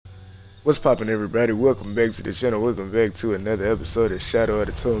What's poppin', everybody? Welcome back to the channel. Welcome back to another episode of Shadow of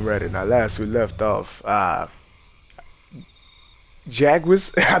the Tomb Raider. Now, last we left off,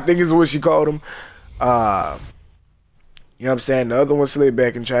 Jaguars, I think is what she called him. You know what I'm saying? The other one slid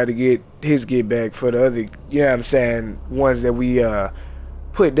back and tried to get his get back for the other, you know what I'm saying, ones that we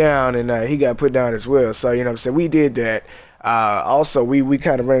put down, and he got put down as well. So, you know what I'm saying? We did that. Also, we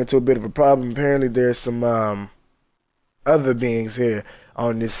kind of ran into a bit of a problem. Apparently, there's some other beings here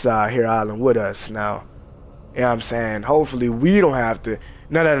on this here island with us now. You know what I'm saying? Hopefully we don't have to.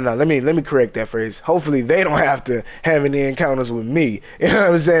 No. Let me correct that phrase. Hopefully they don't have to have any encounters with me. You know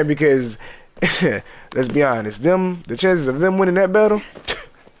what I'm saying? Because let's be honest, the chances of them winning that battle,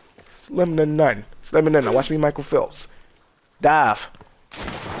 slim to none. Slim to none. Now watch me, Michael Phelps. Dive.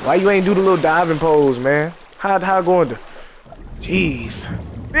 Why you ain't do the little diving pose, man? How going to? Jeez.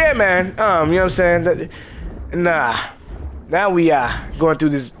 Yeah, man. You know what I'm saying? Now we going through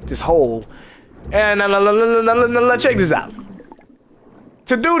this hole, and now check this out.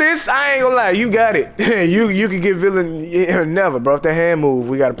 To do this, I ain't gonna lie, you got it. you can get villain never, bro. If that hand move,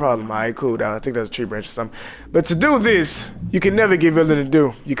 we got a problem. Alright, cool. Down. I think that's a tree branch or something. But to do this, you can never get villain to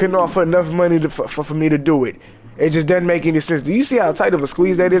do. You couldn't offer enough money for me to do it. It just doesn't make any sense. Do you see how tight of a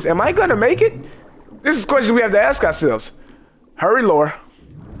squeeze that is? Am I gonna make it? This is a question we have to ask ourselves. Hurry, Laura.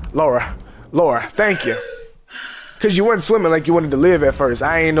 Laura, thank you. Because you weren't swimming like you wanted to live at first.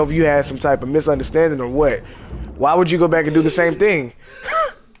 I ain't know if you had some type of misunderstanding or what. Why would you go back and do the same thing?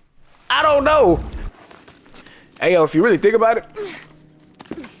 I don't know. Hey, yo, if you really think about it,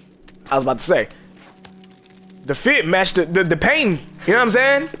 I was about to say, the fit matched the pain. You know what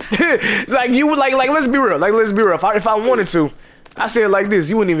I'm saying? like you would like let's be real. If I wanted to, I said it like this,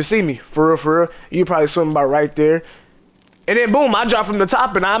 you wouldn't even see me. For real. You probably swim about right there. And then boom, I drop from the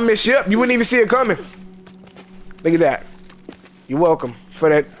top and I miss you up. You wouldn't even see it coming. Look at that. You're welcome for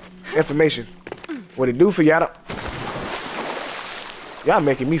that information. What it do for y'all? Y'all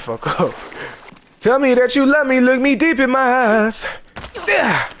making me fuck up. Tell me that you love me. Look me deep in my eyes.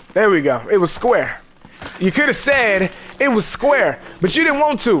 Yeah. There we go. It was square. You could have said it was square, but you didn't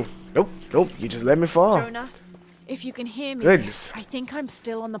want to. Nope. You just let me fall. Jonah, if you can hear me, Goodness. I think I'm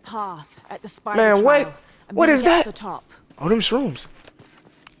still on the path at the spiral Man, trail. what is that? The top. Oh, them shrooms.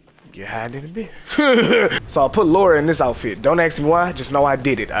 Get hiding in a bit. So I'll put Laura in this outfit. Don't ask me why. Just know I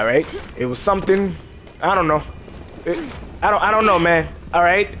did it. All right. It was something. I don't know. I don't know, man. All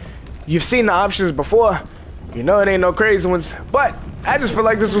right. You've seen the options before. You know it ain't no crazy ones. But I just feel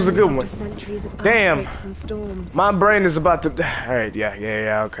like this was a good one. Damn. My brain is about to. All right.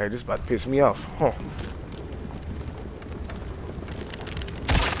 Yeah. Okay. This is about to piss me off. Huh.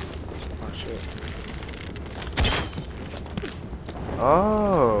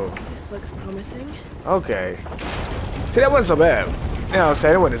 Oh. This looks promising. Okay. See, that wasn't so bad. You know what I'm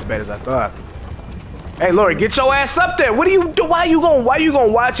saying? It wasn't as bad as I thought. Hey, Lori, get your ass up there. What do you do? Why you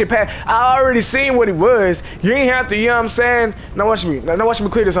gonna watch it, Pat? I already seen what he was. You ain't have to, you know what I'm saying? Now watch me. Now watch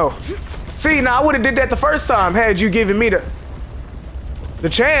me clear this hole. See, now I would have did that the first time had you given me the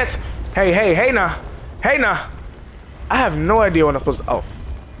chance. Hey now. I have no idea what I'm supposed to.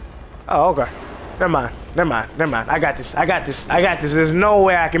 Oh, okay. Never mind. I got this. There's no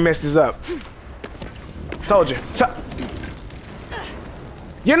way I can mess this up. Told you.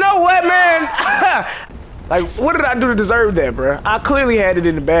 You know what, man? Like, what did I do to deserve that, bro? I clearly had it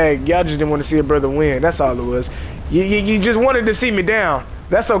in the bag. Y'all just didn't want to see a brother win. That's all it was. You just wanted to see me down.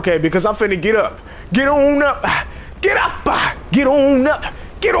 That's okay, because I'm finna get up. Get on up. Get up. Get on up.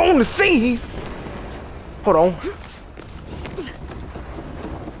 Get on the scene. Hold on.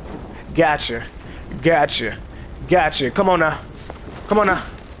 Gotcha. Come on now.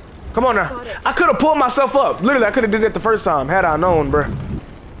 I could have pulled myself up. Literally, I could have did that the first time had I known, bro.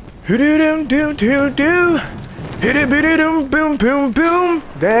 Boom.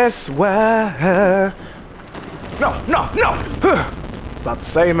 That's why. No. About to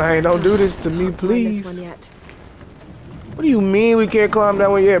say, man, don't do this to me, please. What do you mean we can't climb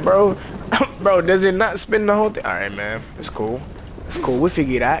that one yet, bro? Bro, does it not spin the whole thing? All right, man. It's cool. We'll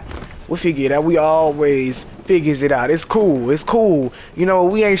figure it out. We always figures it out. It's cool. You know,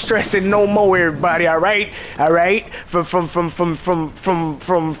 we ain't stressing no more, everybody. All right. From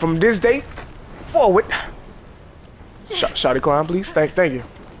this day forward. Shawty climb, please. Thank you.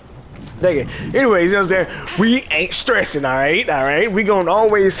 Anyways, you know what I'm saying? We ain't stressing. All right. We gonna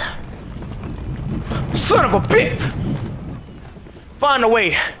always. Son of a bitch. Find a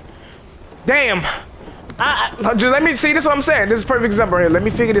way. Damn. Just let me see. This is what I'm saying. This is a perfect example right here. Let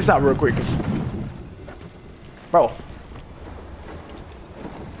me figure this out real quick. Bro.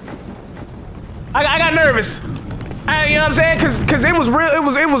 I got nervous. You know what I'm saying? Cause it was real.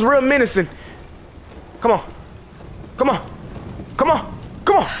 It was real menacing. Come on. Come on. Come on.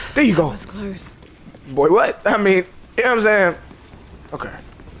 Come on. There you go. That was close. Boy, what? I mean, you know what I'm saying? Okay.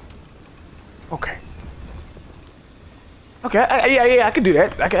 Okay. Okay. Yeah. I could do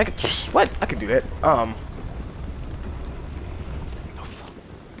that. I could. What? I could do that. Oh,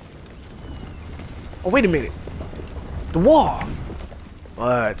 wait a minute. The wall.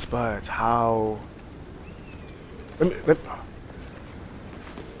 But how? Let me.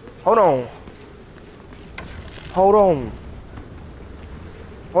 Hold on. Hold on.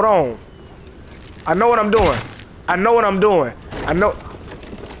 Hold on. I know what I'm doing. I know what I'm doing. I know.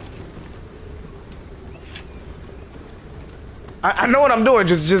 I know what I'm doing.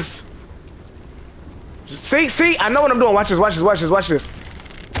 Just see. I know what I'm doing. Watch this.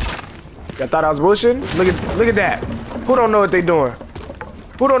 I thought I was bullshitting. Look at that. Who don't know what they doing?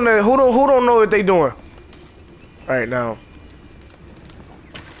 Who don't know what they doing? All right now.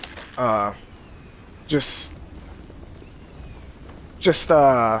 Just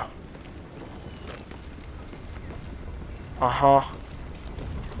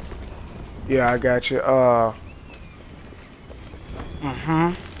yeah, I got you.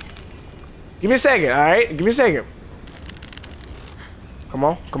 Give me a second, all right? Give me a second. Come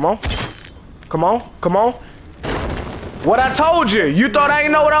on. What I told you? You thought I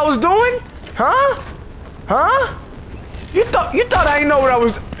didn't know what I was doing? Huh? You thought I didn't know what I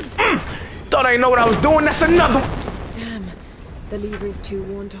was thought I didn't know what I was doing? That's another. Damn. The lever is too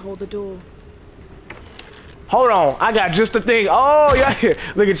worn to hold the door. Hold on, I got just the thing. Oh yeah,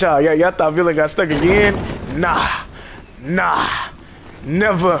 look at y'all. Yeah, y'all thought Villain got stuck again? Nah,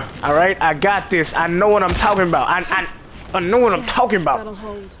 never. All right, I got this. I know what I'm talking about. I know what I'm talking about. That'll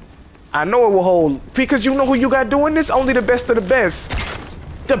hold. I know it will hold because you know who you got doing this. Only the best of the best.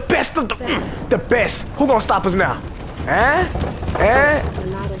 The best of the best. Who gonna stop us now? The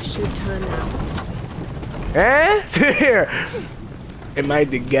ladder should turn now. Am I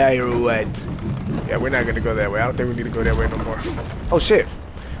the guy or what? Yeah, we're not gonna go that way. I don't think we need to go that way no more. Oh shit!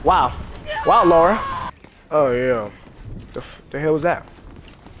 Wow, Laura. Oh yeah. The hell was that?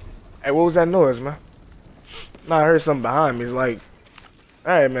 Hey, what was that noise, man? No, I heard something behind me. It's like,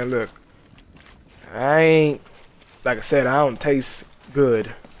 all right, man. Look, I ain't like I said. I don't taste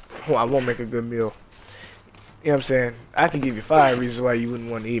good. Well, I won't make a good meal. You know what I'm saying? I can give you 5 reasons why you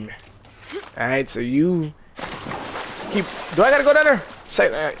wouldn't want to eat me. All right, so you keep. Do I gotta go down there? Say,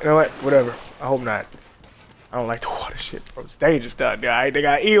 you know what? Whatever. I hope not. I don't like the water shit, bro. It's dangerous down there. Right? They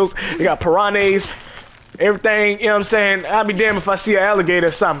got eels, they got piranhas, everything. You know what I'm saying? I'll be damned if I see an alligator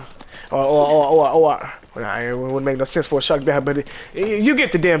or something. Well, it wouldn't make no sense for a shark there, but you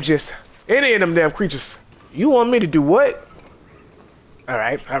get the damn gist. Any of them damn creatures. You want me to do what? All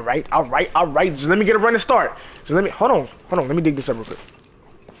right. Just let me get a running start. Just let me. Hold on. Let me dig this up real quick.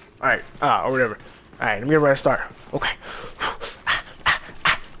 All right. Or whatever. All right. Let me get a running start. Okay.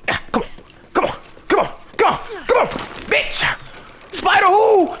 Come on, bitch! Spider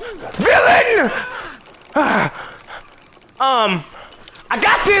who? Villain! I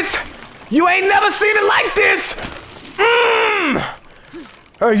got this! You ain't never seen it like this!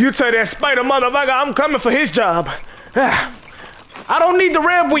 You tell that spider motherfucker I'm coming for his job. I don't need the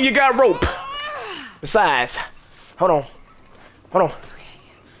rev when you got rope. Besides, hold on. Okay.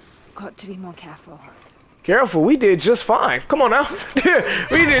 Got to be more careful. Careful, we did just fine. Come on now.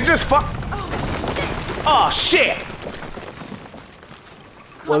 We did just fine. Oh shit!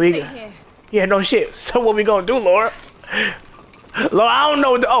 Yeah, no shit. So what we gonna do, Laura? Laura, I don't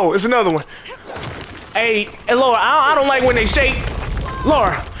know. Oh, it's another one. Hey, Laura, I don't like when they shake.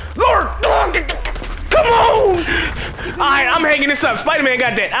 Laura, come on! Alright, I'm hanging this up. Spider-Man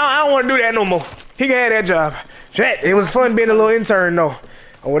got that. I don't want to do that no more. He can have that job. Shit, it was fun being a little intern though,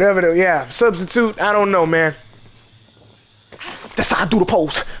 or whatever. Yeah, substitute. I don't know, man. That's how I do the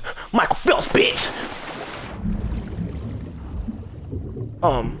pose. Michael Phelps, bitch.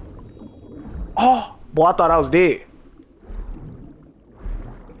 Oh, boy, I thought I was dead.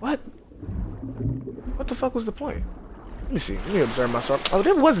 What? What the fuck was the point? Let me see. Let me observe myself. Oh,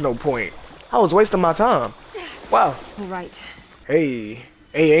 there was no point. I was wasting my time. Wow. All right. Hey,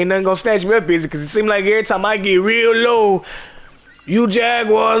 ain't nothing gonna snatch me up, is it? Because it seems like every time I get real low, you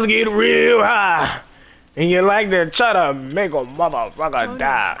jaguars get real high. And you like to try to make a motherfucker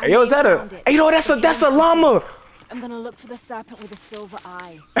die. Hey, yo, is that a... Hey, yo, that's a llama. I'm gonna look for the serpent with a silver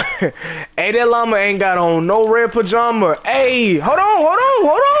eye. Hey, that llama ain't got on no red pajama. Hey, hold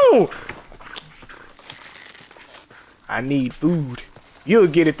on. I need food. You'll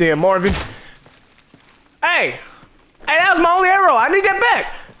get it there, Marvin. Hey, that was my only arrow. I need that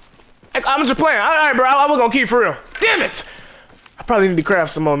back. I'm just playing. All right, bro. I was gonna keep for real. damn it! I probably need to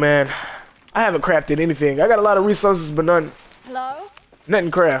craft some more, man. I haven't crafted anything. I got a lot of resources, but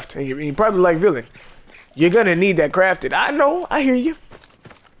nothing craft. And you probably like villain. You're gonna need that crafted. I know. I hear you.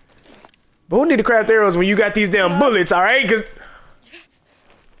 But who need to craft arrows when you got these damn bullets, alright? Cause...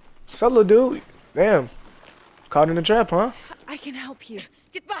 What's up, little dude? Damn. Caught in a trap, huh? I can help you.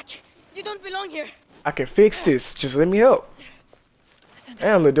 Get back! You don't belong here! I can fix this. Just let me help. Listen,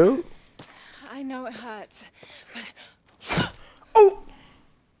 Damn, little dude. I know it hurts, but Oh!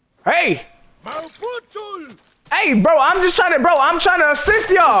 Hey! Hey, bro, I'm trying to assist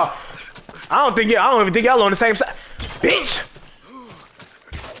y'all. I don't even think y'all on the same side. Bitch!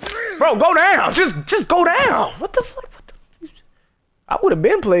 Bro, go down. Just go down. What the fuck? I would have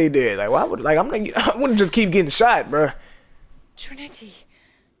been played dead. Like, why would I wouldn't just keep getting shot, bro. Trinity.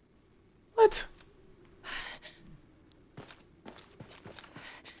 What?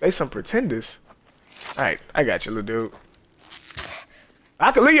 They some pretenders. Alright, I got you, little dude.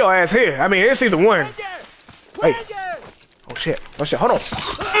 I can leave your ass here. I mean, it's either one. Hey. Oh shit. Oh shit. Hold on.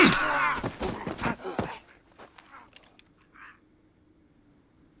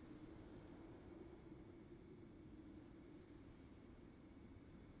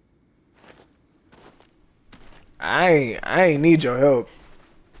 I ain't need your help.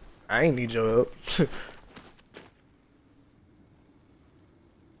 I ain't need your help.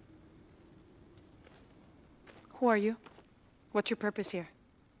 Who are you? What's your purpose here?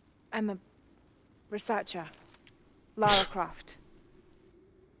 I'm a researcher. Lara Croft.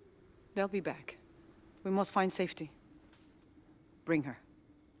 They'll be back. We must find safety. Bring her.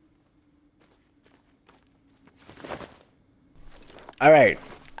 Alright.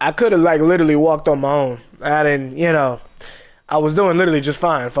 I could have, like, literally walked on my own. I didn't, you know. I was doing literally just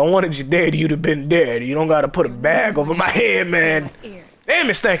fine. If I wanted you dead, you'd have been dead. You don't gotta put a bag over my head, man. Damn,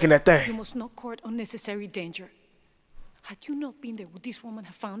 it's stinking that You thing. must not court unnecessary danger. Had you not been there, would this woman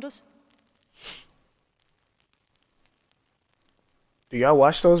have found us? Do y'all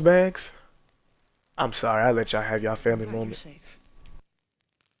wash those bags? I'm sorry, I let y'all have y'all family Glad you're moment. safe.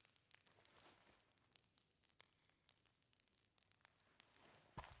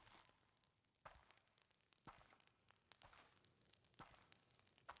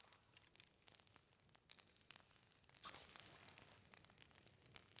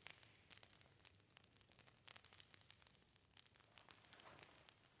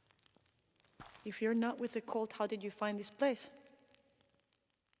 If you're not with the cult, how did you find this place?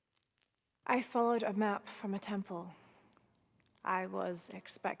 I followed a map from a temple. I was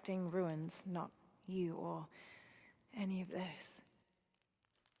expecting ruins, not you or any of this.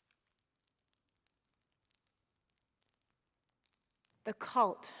 The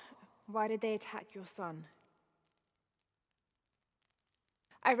cult. Why did they attack your son?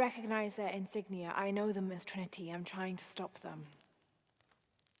 I recognize their insignia. I know them as Trinity. I'm trying to stop them.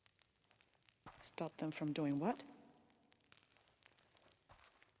 Stop them from doing what?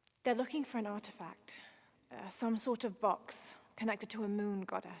 They're looking for an artifact. Some sort of box connected to a moon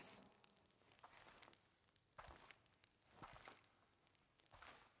goddess.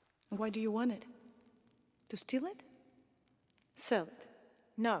 Why do you want it? To steal it? Sell it?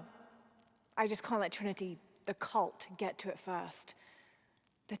 No. I just can't let Trinity, the cult, get to it first.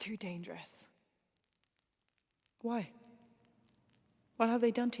 They're too dangerous. Why? What have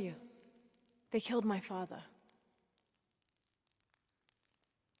they done to you? They killed my father.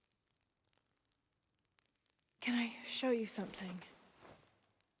 Can I show you something?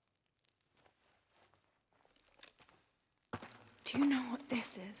 Do you know what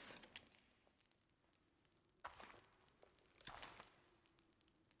this is?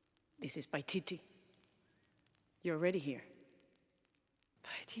 This is Paititi. You're already here.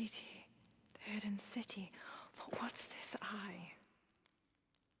 Paititi, the hidden city. But what's this eye?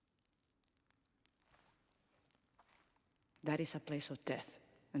 That is a place of death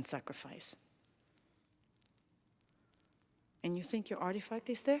and sacrifice. And you think your artifact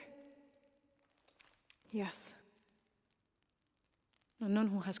is there? Yes. No, none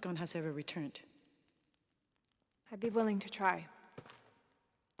who has gone has ever returned. I'd be willing to try.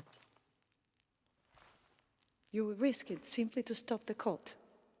 You would risk it simply to stop the cult.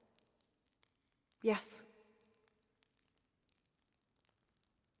 Yes.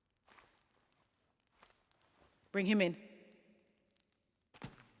 Bring him in.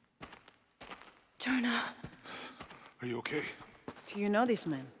 Jonah. Are you okay? Do you know this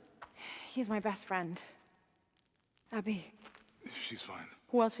man? He's my best friend. Abby. She's fine.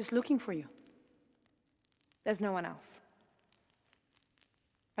 Who else is looking for you? There's no one else.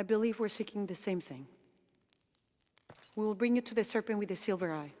 I believe we're seeking the same thing. We will bring you to the serpent with the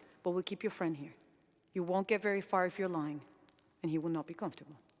silver eye, but we'll keep your friend here. You won't get very far if you're lying, and he will not be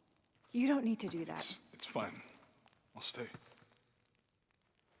comfortable. You don't need to do that. It's fine. I'll stay.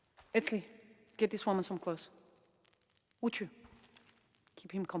 Etzli, get this woman some clothes. Uchu,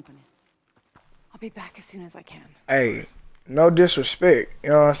 keep him company. I'll be back as soon as I can. Hey, no disrespect. You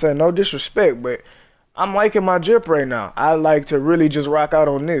know what I'm saying? No disrespect, but I'm liking my drip right now. I like to really just rock out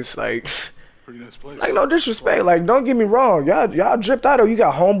on this. Like, Pretty nice place. like no disrespect. Like, don't get me wrong. Y'all dripped out. You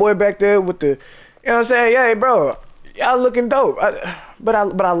got homeboy back there with the, you know what I'm saying? Yeah, bro, y'all looking dope. But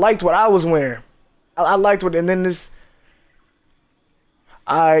I liked what I was wearing. I liked what, and then this.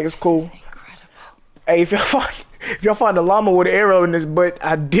 Alright, it's cool. Incredible. Hey, if y'all find a llama with an arrow in his butt,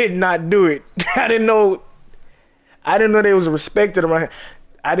 I did not do it. I didn't know there was a respected around here.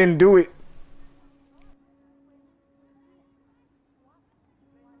 I didn't do it.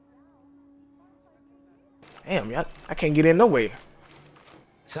 Damn, y'all, I can't get in no way.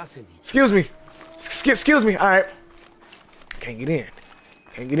 Excuse me. Excuse me. All right. Can't get in.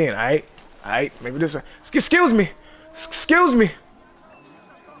 Can't get in. All right. All right. Maybe this way. Excuse me. Excuse me.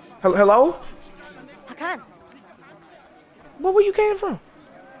 Hello? Hakan! Where you came from?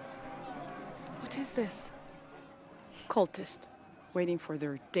 What is this? Cultist, waiting for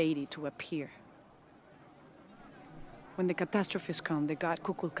their deity to appear. When the catastrophes come, the god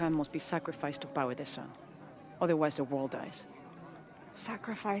Kukulkan must be sacrificed to power the sun. Otherwise, the world dies.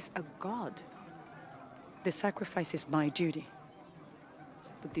 Sacrifice a god? The sacrifice is my duty.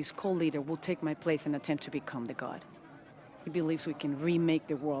 But this cult leader will take my place and attempt to become the god. He believes we can remake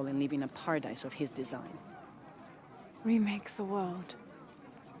the world and live in a paradise of his design. Remake the world.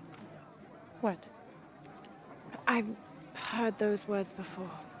 What? I've heard those words before.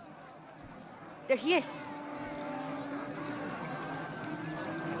 There he is!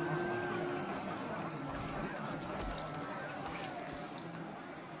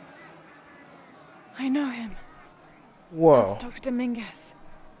 I know him. Whoa. That's Dr. Dominguez.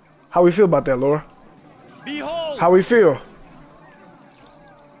 How we feel about that, Laura? Behold, How we feel?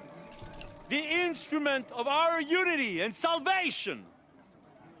 the instrument of our unity and salvation.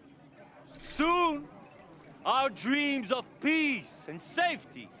 Soon, our dreams of peace and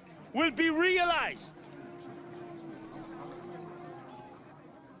safety will be realized.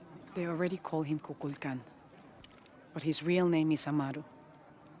 They already call him Kukulkan. But his real name is Amaru.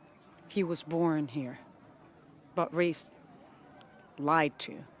 He was born here, but raised, lied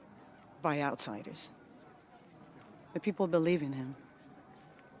to, by outsiders. The people believe in him.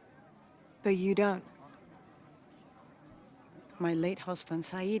 But you don't. My late husband,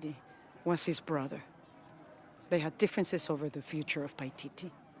 Saidi, was his brother. They had differences over the future of Paititi.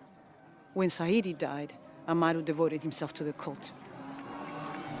 When Saidi died, Amaru devoted himself to the cult.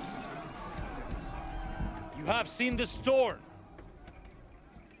 You have seen the storm.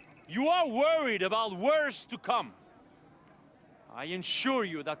 You are worried about worse to come. I assure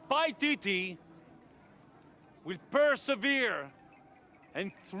you that Paititi will persevere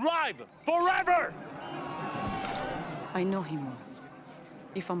and thrive forever! I know him well.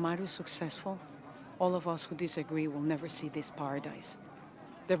 If Amaru is successful, all of us who disagree will never see this paradise.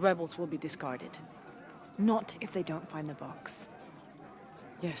 The rebels will be discarded. Not if they don't find the box.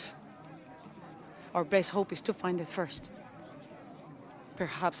 Yes. Our best hope is to find it first.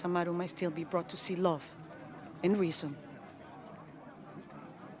 Perhaps Amaru might still be brought to see love and reason.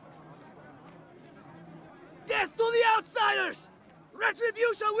 Death to the outsiders!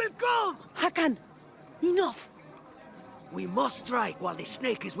 Retribution will come! Hakan! Enough! We must strike while the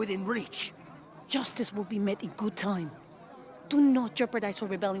snake is within reach. Justice will be met in good time. Do not jeopardize our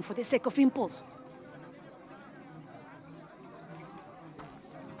rebellion for the sake of impulse.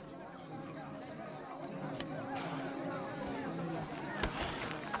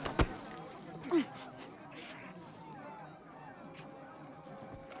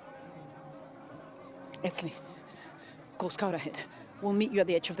 Etzli, go scout ahead. We'll meet you at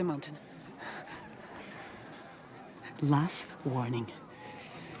the edge of the mountain. Last warning.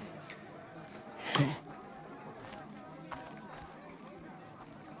 Go.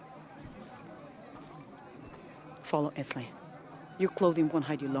 Follow Etzli. Your clothing won't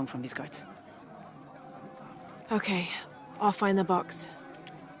hide you long from these guards. Okay, I'll find the box.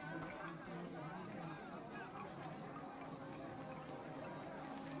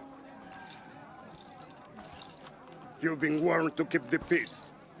 You've been warned to keep the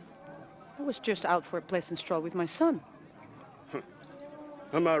peace. I was just out for a pleasant stroll with my son.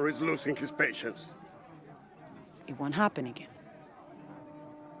 Amaru is losing his patience. It won't happen again.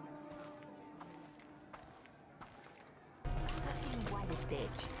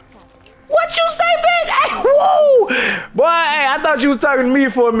 What you say, bitch? Hey, whoa! Boy, hey, I thought you was talking to me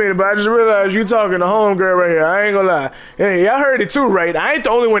for a minute, but I just realized you talking to homegirl right here. I ain't gonna lie. Hey, y'all heard it too, right? I ain't the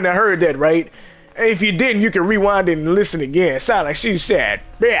only one that heard that, right? If you didn't, you can rewind it and listen again. Sound like she said,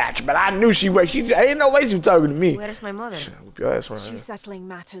 bitch, but I knew she was. Ain't no way she was talking to me. Where's my mother? Whoop your ass right She's here. settling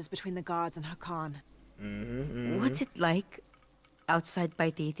matters between the guards and Hakan. What's it like outside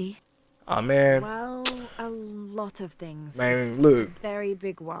Paititi? Oh, man. Well, a lot of things. Man, It's look. a very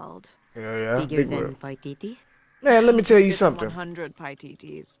big world. Yeah, Bigger big than word. Paititi? Man, let me tell you Bigger than something. 100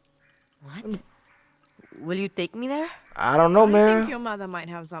 Paititis. What? Will you take me there? I don't know, I man. think your mother might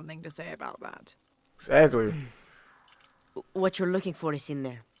have something to say about that. Exactly. What you're looking for is in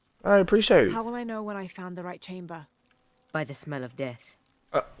there, I appreciate it. How will I know when I found the right chamber? by the smell of death.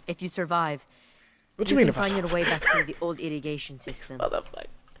 Uh, If you survive, What you you mean can if I find your way back through the old irrigation system.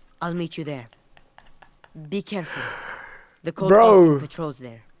 I'll meet you there. Be careful. The cult Bro. often patrols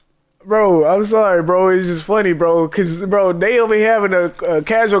there. Bro, I'm sorry, bro. It's just funny, bro. Cause, bro, they over here having a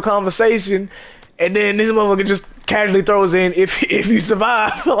casual conversation, and then this motherfucker just casually throws in, if you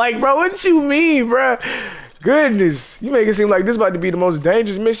survive. Like, bro, what you mean, bro? Goodness, you make it seem like this about to be the most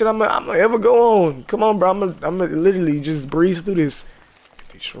dangerous mission I'm gonna ever go on. Come on, bro. I'm gonna literally just breeze through this.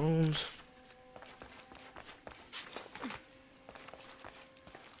 Get these shrooms.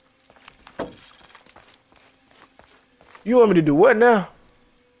 You want me to do what now?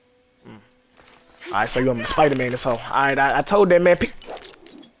 Alright, so you want me to Spider-Man this hoe. Alright, I told that man.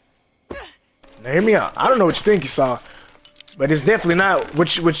 Now hear me out. I don't know what you think you saw, but it's definitely not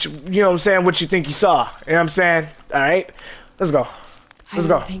what you know what I'm saying, what you think you saw. You know what I'm saying? Alright, let's go. Let's I go.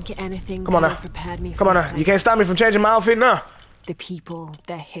 don't think anything Come on better now. prepared me for Come on this now. You place. can't stop me from changing my outfit now. The people,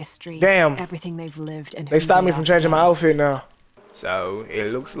 their history, Damn. everything they've lived, and They who stopped me are from changing my today. outfit now. So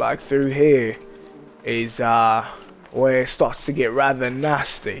it looks like through here is where it starts to get rather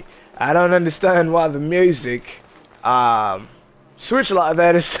nasty. I don't understand why the music switched like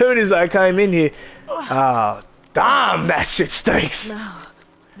that as soon as I came in here. Oh, damn, that shit stinks. Smell.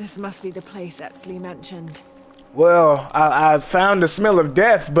 This must be the place Etsley mentioned. Well, I found the smell of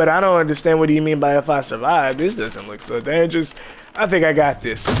death, but I don't understand what do you mean by if I survive. This doesn't look so dangerous. I think I got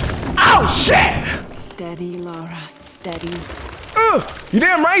this. Oh, shit! Steady, Laura, steady. Ugh, you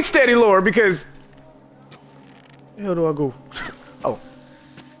damn right, steady, Laura, because... Where the hell do I go? Oh.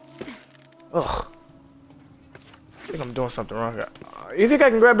 Ugh. I think I'm doing something wrong here. You think I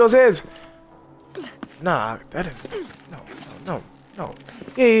can grab those heads? Nah, that didn't... No.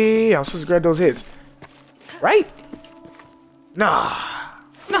 Yeah, I'm supposed to grab those heads. Right? Nah.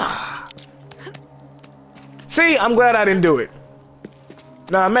 See, I'm glad I didn't do it.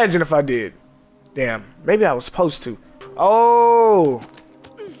 Now, imagine if I did. Damn, maybe I was supposed to. Oh!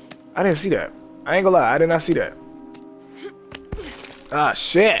 I didn't see that. I ain't gonna lie, I did not see that. Ah,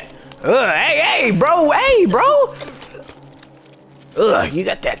 shit. Hey, bro! Ugh, you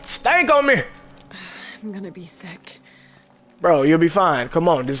got that stank on me! I'm gonna be sick. Bro, you'll be fine. Come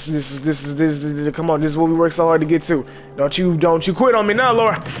on, this is come on, this is what we work so hard to get to. Don't you quit on me now,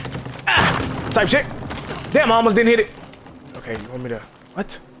 Laura. Ah, type shit. Damn, I almost didn't hit it. Okay, you want me to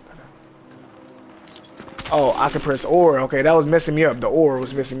what? Oh, I can press OR. Okay, that was messing me up. The OR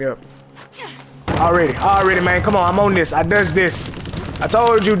was messing me up. Already, man. Come on, I'm on this. I does this. I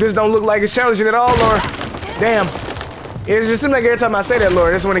told you this don't look like it's challenging at all, Laura. Damn. It just seems like every time I say that,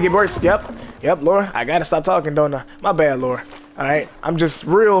 Laura, this is when it get worse. Yep, Laura, I gotta stop talking, don't I? My bad, Laura. Alright, I'm just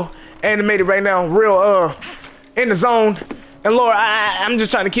real animated right now, real, in the zone. And Laura, I'm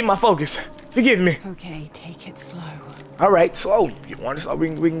just trying to keep my focus. Forgive me. Okay, take it slow. Alright, slow. You want it slow? We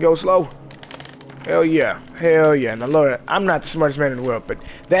can go slow. Hell yeah. Now, Laura, I'm not the smartest man in the world, but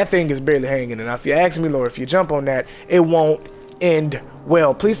that thing is barely hanging. And if you ask me, Laura, if you jump on that, it won't end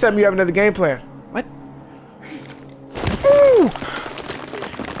well. Please tell me you have another game plan. What? Ooh!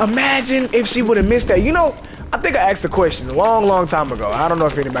 Imagine if she would have missed that. You know, I think I asked the question a long time ago. I don't know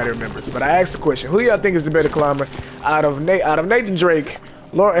if anybody remembers, but I asked the question: who y'all think is the better climber out of Nathan Drake,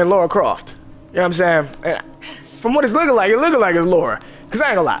 Laura Croft? You know what I'm saying? And from what it's looking like, it's Laura. Cause I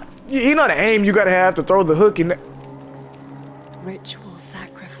ain't gonna lie, you know the aim you gotta have to throw the hook in. Ritual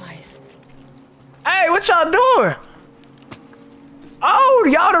sacrifice. Hey, what y'all doing? Oh,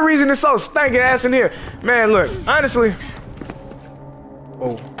 y'all the reason it's so stinking ass in here. Man, look, honestly.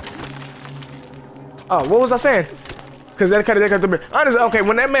 Oh, what was I saying? Cause that kind of honestly, okay,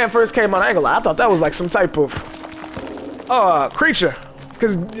 when that man first came out, I ain't gonna lie, I thought that was like some type of creature.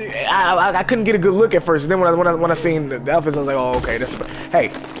 Cause I couldn't get a good look at first. And then when I seen the outfits, I was like, oh, okay, that's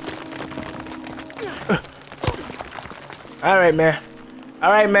hey. All right,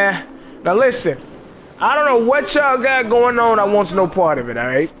 man. Now listen, I don't know what y'all got going on. I want no part of it. All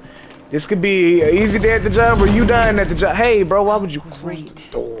right. This could be an easy day at the job or you dying at the job. Hey, bro, why would you close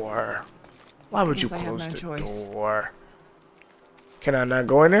the door? Why would you close the door? Can I not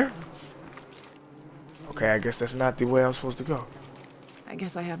go in there? Okay, I guess that's not the way I'm supposed to go. I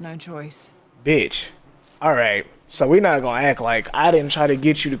guess I have no choice. Bitch. Alright, so we're not gonna act like I didn't try to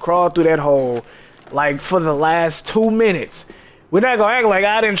get you to crawl through that hole like for the last 2 minutes. We're not gonna act like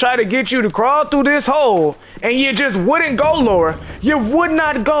I didn't try to get you to crawl through this hole and you just wouldn't go, Laura. You would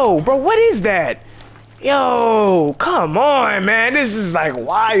not go. Bro, what is that? Yo, come on, man. This is like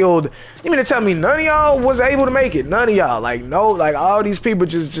wild. You mean to tell me none of y'all was able to make it? None of y'all. Like, no, like all these people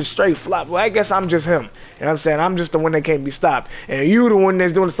just straight flop. Well, I guess I'm just him. You know what I'm saying? I'm just the one that can't be stopped. And you the one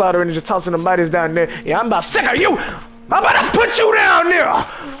that's doing the slaughtering and just tossing the bodies down there. Yeah, I'm about sick of you. I'm about to put you down there.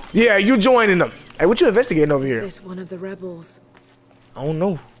 Yeah, you joining them. Hey, what you investigating over here? Is this one of the rebels? I don't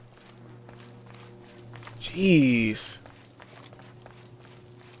know. Jeez.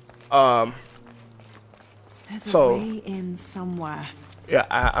 There's a way in somewhere. Yeah,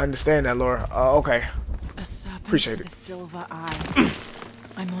 I understand that, Laura. Okay. A serpent Appreciate with it. a silver eye.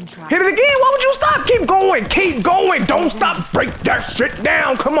 I'm on track. Hit it again. Why would you stop? Keep going. Keep going. Don't stop. Break that shit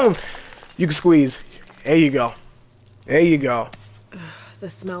down. Come on. You can squeeze. There you go. There you go. The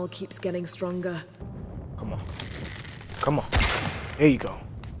smell keeps getting stronger. Come on. Come on. There you go.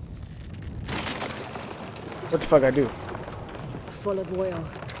 What the fuck I do? Full of oil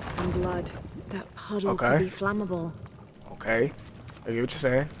and blood. That puddle Okay. could be flammable. Okay. I get what you're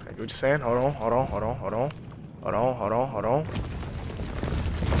saying. I get what you're saying. Hold on. Hold on. Hold on. Hold on. Hold on. Hold on. Hold on.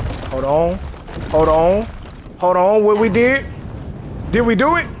 Hold on. Hold on. Hold on. What we did? Did we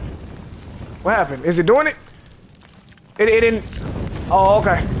do it? What happened? Is it doing it? It didn't. Oh,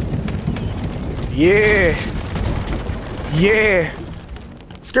 okay. Yeah. Yeah.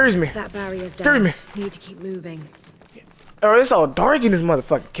 Excuse me. That barrier's Excuse down. me. Need to keep moving. Oh, it's all dark in this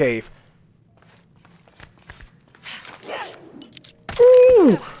motherfucking cave.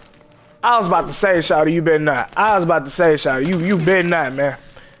 Ooh. I was about to say, Shawty, you better not. I was about to say, Shawty, you better not, man.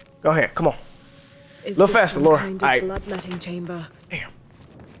 Go ahead, come on. Is Little this faster, some Laura. kind of Alright. bloodletting chamber? Damn.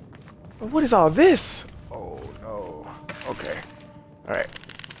 What is all this? Oh no. Okay. Alright.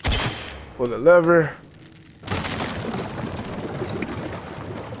 Pull the lever.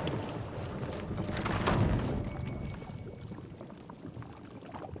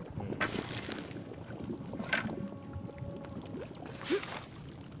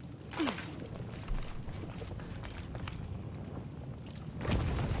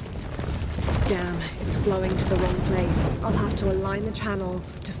 Damn, it's flowing to the wrong place. I'll have to align the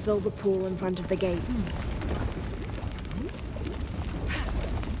channels to fill the pool in front of the gate.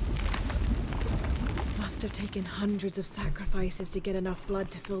 Must have taken hundreds of sacrifices to get enough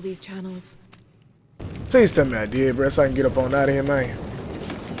blood to fill these channels. Please tell me I did, bro, so I can get up on out of here, man.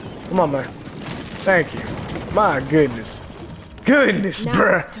 Come on, man. Thank you. My goodness. Goodness, Now,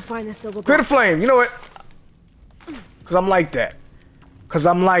 bruh. to find the silver Clear the box. flame. You know what? Cause I'm like that. Cause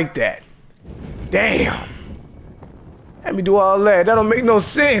I'm like that. Damn. Let me do all that. That don't make no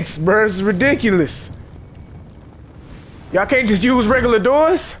sense, bruh. It's ridiculous. Y'all can't just use regular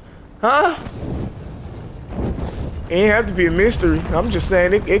doors? Huh? It ain't have to be a mystery. I'm just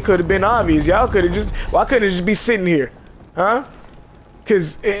saying it could have been obvious. Y'all could have just, why couldn't it just be sitting here? Huh?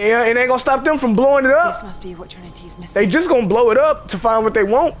 Cause it ain't gonna stop them from blowing it up. This must be what Trinity's missing. They just gonna blow it up to find what they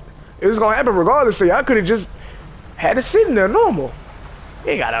want. It was gonna happen regardless, so y'all could have just had it sitting there normal.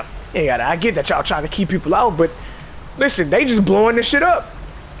 You ain't gotta, I get that y'all trying to keep people out, but listen, they just blowing this shit up.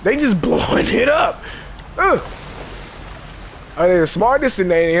 They just blowing it up. Are they the smartest and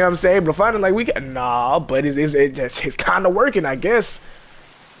they, you know what I'm saying, able to find it like we can? Nah, but it's kind of working, I guess.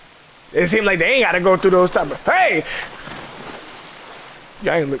 It seems like they ain't gotta go through those type of, hey!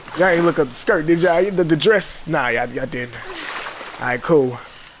 Y'all ain't look up the skirt, did y'all? The dress? Nah, y'all didn't. Alright, cool.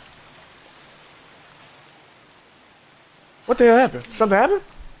 What the hell happened? Something happened?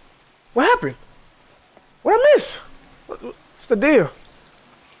 What happened? What I miss? What's the deal?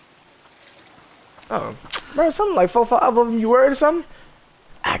 Oh, bro, something like 4 or 5 of them. You worried or something?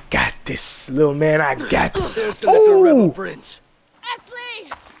 I got this, little man. I got this. There's the little rebel prince.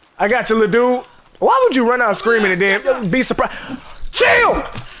 Esley! I got you, little dude. Why would you run out screaming and then be surprised? Chill!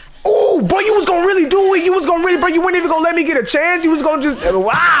 Ooh, boy, you was gonna really do it. You was gonna really, bro. You weren't even gonna let me get a chance. You was gonna just,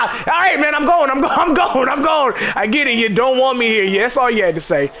 wow. All right, man, I'm going. I get it. You don't want me here. Yeah, that's all you had to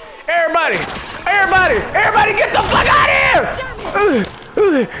say. Everybody, get the fuck out of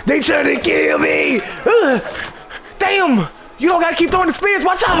here! They trying to kill me. Damn, you don't gotta keep throwing the spears.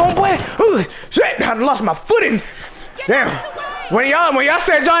 Watch out, homeboy. Shit, I lost my footing. Damn. When y'all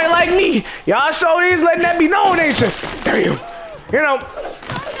said y'all ain't like me, y'all sure is letting that be known, ain't you? Damn. You know,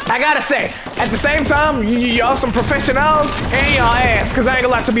 I gotta say, at the same time, y'all some professionals and y'all ass, cause I ain't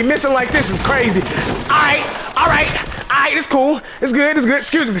gonna lie, to be missing like this is crazy. Alright, it's cool. It's good.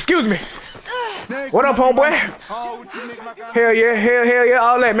 Excuse me. What up, homeboy? Hell yeah,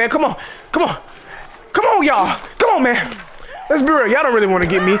 all that, man. Come on, y'all. Come on, man. Let's be real, y'all don't really want to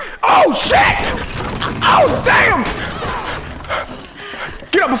get me. Oh, shit! Oh, damn!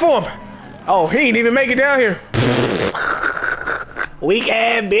 Get up before him. Oh, he ain't even make it down here. Weak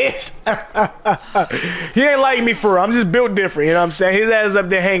ass bitch. He ain't like me for real. I'm just built different, you know what I'm saying? His ass is up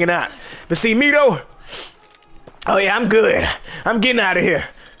there hanging out. But see, me though, oh yeah, I'm good. I'm getting out of here.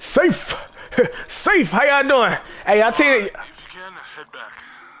 Safe. Safe. How y'all doing? Hey, I'll tell you. If you can, head back.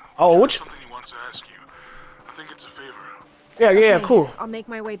 Oh, what? Something he wants to ask you. I think it's a favor. Yeah, Okay, cool. I'll make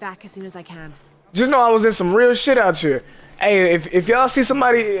my way back as soon as I can. Just know I was in some real shit out here. Hey, if y'all see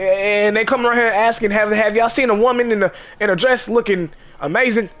somebody and they come around here asking, have y'all seen a woman in a dress looking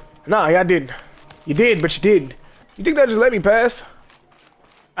amazing? Nah, y'all didn't. You did, but you didn't. You think that just let me pass?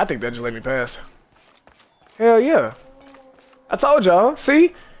 I think that just let me pass. Hell yeah. I told y'all,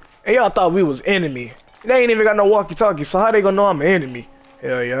 see? And y'all thought we was enemy. They ain't even got no walkie-talkie, so how they gonna know I'm an enemy?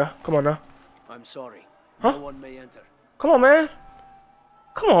 Hell yeah. Come on now. I'm sorry. Huh? No one may enter. Come on, man.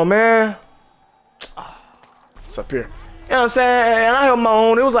 Come on, man. It's up here. You know what I'm saying? And I held my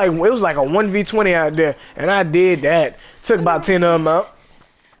own. It was like a 1v20 out there, and I did that. Took about 10 of them out.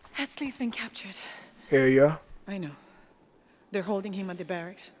 Hetzley's been captured. Hell yeah. I know. They're holding him at the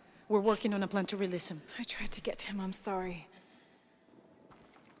barracks. We're working on a plan to release him. I tried to get to him, I'm sorry.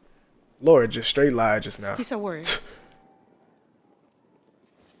 Laura just straight lied just now. He's a warrior.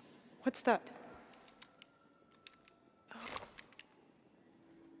 What's that?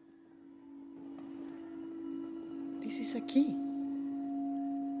 This is a key.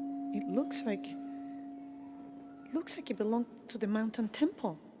 It looks like it belonged to the mountain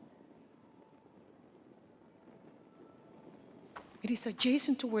temple. It is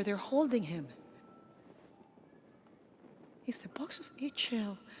adjacent to where they're holding him. Is the box of each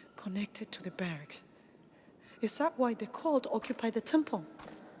shell connected to the barracks? Is that why the cult occupied the temple?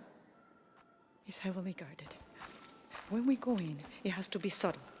 It's heavily guarded. When we go in, it has to be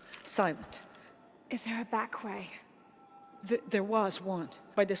subtle, silent. Is there a back way? There was one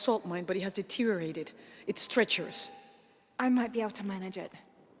by the salt mine, but it has deteriorated. It's treacherous. I might be able to manage it.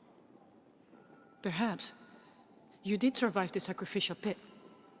 Perhaps. You did survive the sacrificial pit.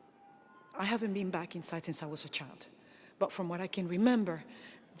 I haven't been back inside since I was a child. But from what I can remember,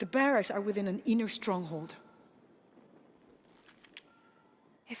 the barracks are within an inner stronghold.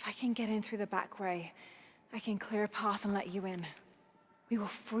 If I can get in through the back way, I can clear a path and let you in. We will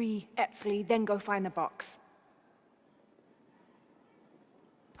free Hetzley, then go find the box.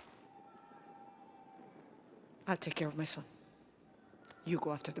 I'll take care of my son. You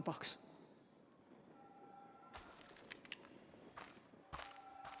go after the box.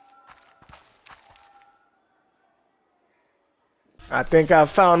 I think I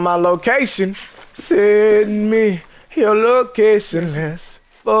found my location. Send me your location. Let's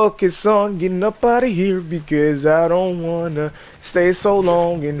focus on getting up out of here because I don't wanna stay so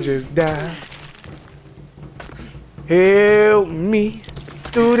long and just die. Help me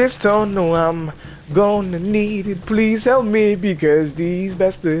through this tunnel. I'm gonna need it. Please help me because these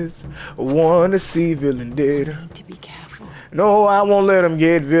bastards wanna see villain dead. I need to be careful. No, I won't let them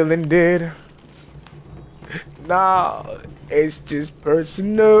get villain dead. Nah, it's just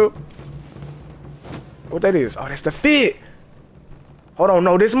personal. What that is? Oh, that's the fit. Hold on,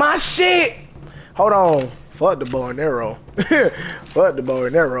 no, this my shit. Hold on. Fuck the bow and arrow. Fuck the bow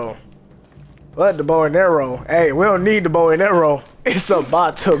and arrow. Fuck the bow and arrow. Hey, we don't need the bow and arrow. It's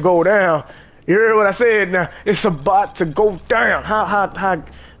about to go down. You heard what I said now? It's about to go down. How?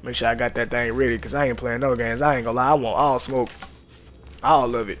 Make sure I got that thing ready because I ain't playing no games. I ain't gonna lie. I want all smoke.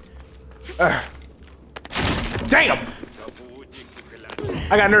 All of it. Damn!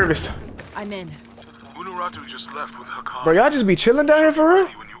 I got nervous. I'm in. Unuratu just left with Hakan. Bro, y'all just be chilling down here for real?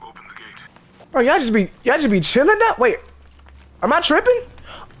 When you open the gate. Bro, y'all just be chilling down? Wait. Am I tripping?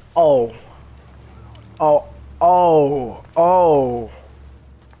 Oh.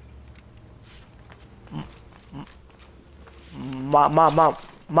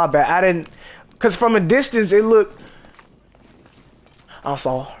 My bad. I didn't, cause from a distance it looked. I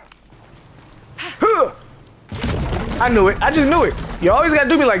saw. I knew it. I just knew it. You always gotta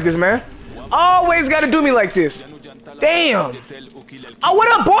do me like this, man. Always gotta do me like this. Damn. Oh, what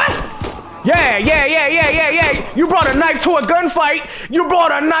up, boy? Yeah. You brought a knife to a gunfight.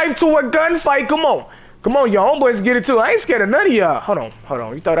 Come on. Come on, your homeboys get it too. I ain't scared of none of y'all. Hold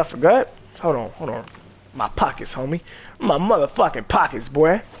on. You thought I forgot? Hold on. My pockets, homie. My motherfucking pockets,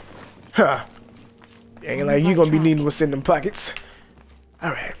 boy. Huh. Ain't like you gonna be needing what's in them pockets.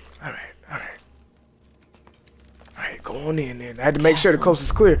 Alright, alright, alright. Alright, go on in then. I had to make sure the coast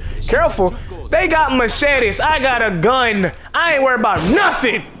is clear. Careful! They got machetes. I got a gun. I ain't worried about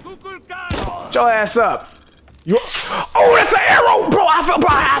nothing! Get your ass up. Oh, that's an arrow! Bro,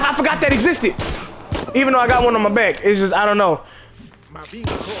 I forgot that existed. Even though I got one on my back. It's just, I don't know.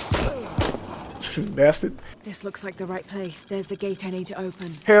 Bastard. This looks like the right place. There's the gate I need to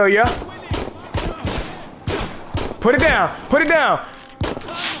open. Hell yeah. Put it down. Put it down.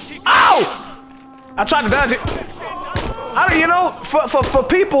 Ow! I tried to dodge it. I don't, you know, for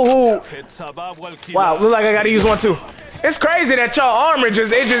people who, wow, look like I gotta use one too. It's crazy that y'all armor it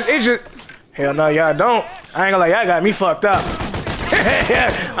just, hell no, y'all don't. I ain't gonna lie, y'all got me fucked up.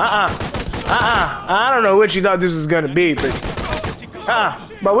 I don't know what you thought this was gonna be, but,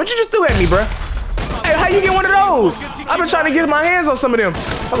 bro, what you just threw at me, bro? Hey, how you get one of those? I've been trying to get my hands on some of them.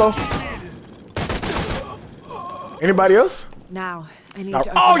 Hello. Anybody else? Now, I need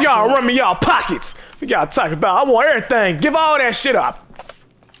to oh, y'all run me y'all pockets. What y'all talking about? I want everything. Give all that shit up.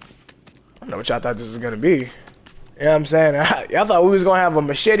 I don't know what y'all thought this was gonna be. You know what I'm saying? Y'all thought we was gonna have a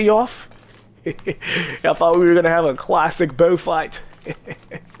machete off? Y'all thought we were gonna have a classic bow fight?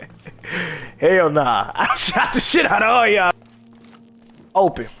 Hell nah. I shot the shit out of all y'all.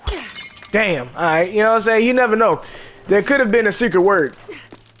 Open. Damn. Alright, you know what I'm saying? You never know. There could have been a secret word.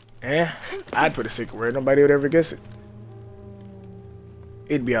 Eh? I'd put a secret word. Nobody would ever guess it.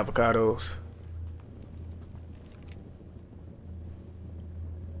 It'd be avocados.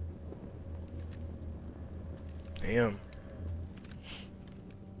 Damn.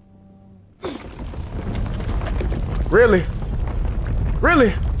 Really?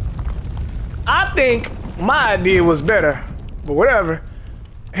 Really? I think my idea was better. But whatever.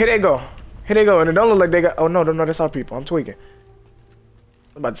 Here they go. Here they go. And it don't look like they got... Oh, no, that's our people. I'm tweaking.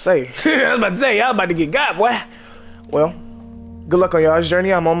 I was about to say. Y'all about to get got, boy. Well, good luck on y'all's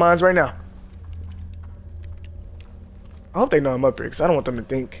journey. I'm on mine right now. I hope they know I'm up here, because I don't want them to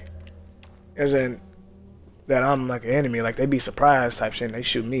think as in that I'm like an enemy. Like, they be surprised type shit and they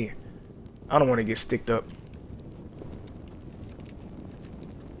shoot me. I don't want to get sticked up.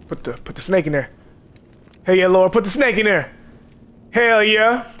 Put the snake in there. Hell yeah, Lord, put the snake in there. Hell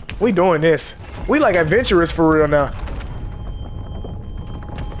yeah. We doing this. We like adventurous for real now.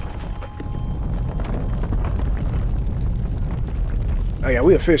 Oh yeah,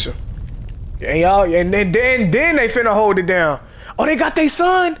 we official. And y'all, and then they finna hold it down. Oh, they got their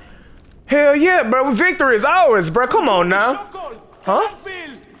son? Hell yeah, bro. Victory is ours, bro. Come on now. Huh?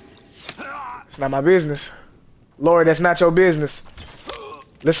 It's not my business. Lord, that's not your business.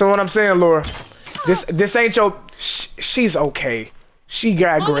 Listen to what I'm saying, Laura. This ain't your... She's okay. She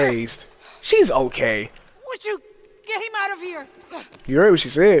got grazed. She's okay. Would you get him out of here? You heard what she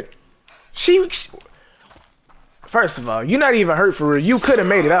said. She first of all, you're not even hurt for real. You could have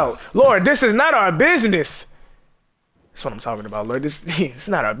made it out. Lord, this is not our business. That's what I'm talking about, Lord. It's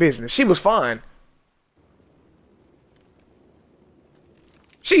not our business. She was fine.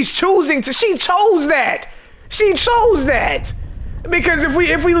 She chose that. She chose that. Because if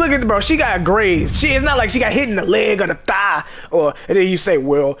we look at bro, she got grazed. It's not like she got hit in the leg or the thigh, and then you say,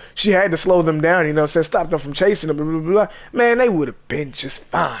 well, she had to slow them down, you know what I'm saying, stop them from chasing them, blah, blah, blah. Man, they would have been just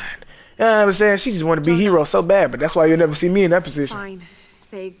fine. You know what I'm saying? She just wanted to be hero so bad, but that's why you'll never see me in that position. Fine.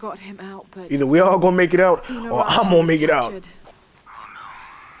 They got him out, but either we all gonna make it out, or I'm gonna make it out. Oh no.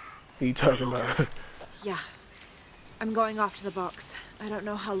 What are you talking about? Yeah. I'm going off to the box. I don't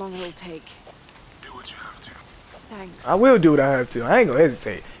know how long it'll take. Do what you have to. Thanks. I will do what I have to. I ain't gonna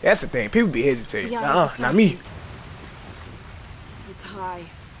hesitate. That's the thing. People be hesitating. Not me. It's high,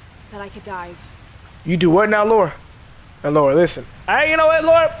 but I could dive. You do what now, Laura? Now, Laura, listen. You know what,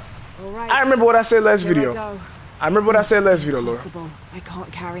 Laura? All right. I remember what I said last Here video. I remember what I said last video, Laura. I can't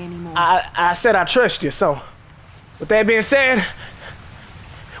carry anymore. I said I trust you, so with that being said,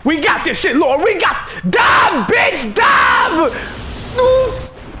 we got this shit, Laura. We got dive, bitch, dive.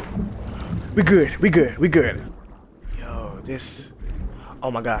 We good. This, oh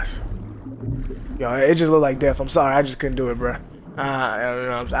my gosh, yo, it just looked like death. I'm sorry, I just couldn't do it, bro.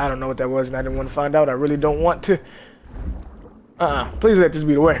 I don't know what that was, and I didn't want to find out. I really don't want to. Please let this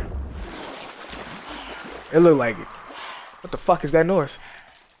be the way. It looked like it. What the fuck is that noise?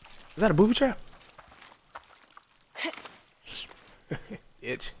 Is that a booby trap?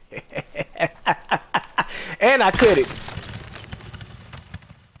 Itch. And I cut it.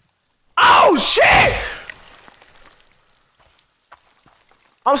 Oh shit!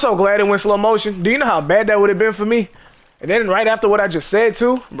 I'm so glad it went slow motion. Do you know how bad that would have been for me? And then right after what I just said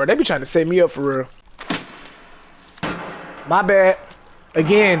too, bro, they be trying to set me up for real. My bad.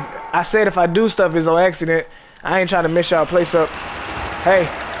 Again, I said if I do stuff it's on accident. I ain't trying to mess y'all place up. Hey.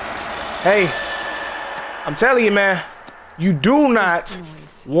 Hey. I'm telling you, man. You do not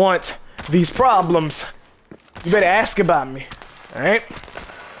want these problems. You better ask about me. Alright?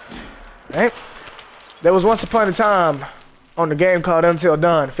 Alright? There was once upon a time on the game called Until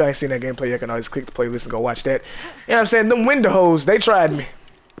Dawn. If y'all ain't seen that gameplay, you can always click the playlist and go watch that. You know what I'm saying? Them window hoes, they tried me.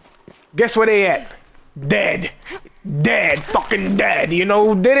 Guess where they at? Dead. Dead. Fucking dead. You know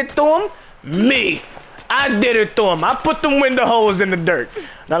who did it to them? Me. I did it to them. I put them window holes in the dirt.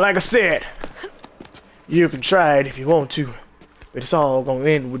 Now, like I said, you can try it if you want to. But it's all gonna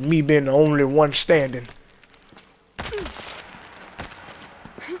end with me being the only one standing.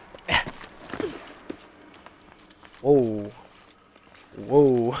 Whoa.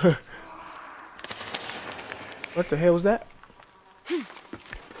 Whoa. What the hell was that?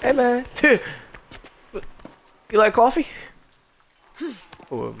 Hey, man. You like coffee?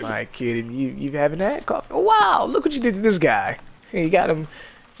 Oh, am I kidding? You haven't had coffee? Oh, wow, look what you did to this guy. You got him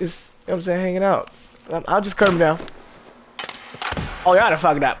just, you know what I'm saying, hanging out. I'll just cut him down. Oh, y'all done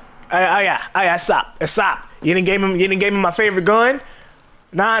fucked up. Yeah, stop. You didn't give him my favorite gun?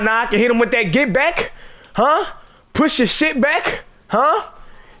 Nah, I can hit him with that get back? Huh? Push your shit back? Huh?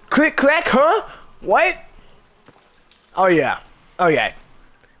 Click, clack, huh? What? Oh, yeah.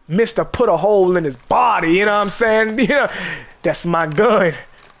 Mr. Put a hole in his body, you know what I'm saying? You know, that's my gun.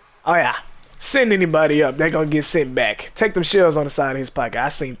 Oh, yeah. Send anybody up, they're gonna get sent back. Take them shells on the side of his pocket. I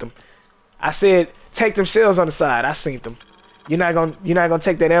seen them. I said, take them shells on the side. I seen them. You're not gonna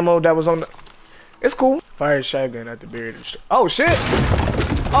take that ammo that was on the... It's cool. Fire a shotgun at the beard. Oh, shit.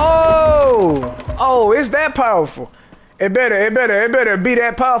 Oh, it's that powerful. It better be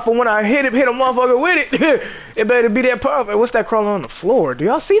that powerful when I hit a motherfucker with it. It better be that powerful. What's that crawling on the floor? Do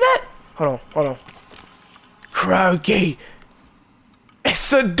y'all see that? Hold on. Crikey.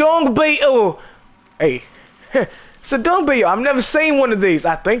 It's a dung beetle. Hey. It's a dung beetle. I've never seen one of these.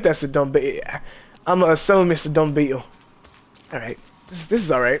 I think that's a dung beetle. I'm gonna assume it's a dung beetle. Alright. This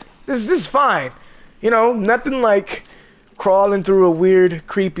is alright. This is fine. You know, nothing like crawling through a weird,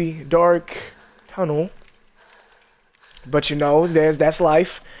 creepy, dark tunnel. But you know, that's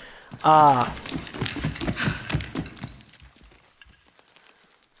life. I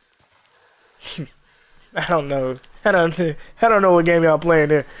don't know. I don't know what game y'all playing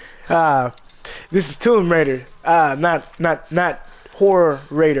there. This is Tomb Raider. Not Horror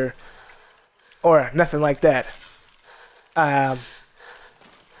Raider or nothing like that.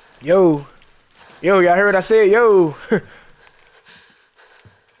 Yo, y'all heard what I said? Yo.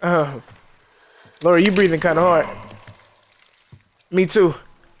 Laura, you breathing kind of hard. Me too.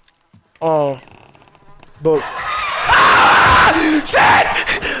 But shit!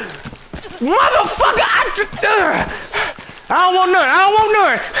 Motherfucker! I don't want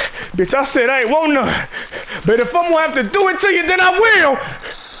none. Bitch, I said I ain't want none. But if I'm gonna have to do it to you, then I will.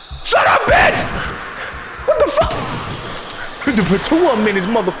 Shut up, bitch! What the fuck? Put two of them in this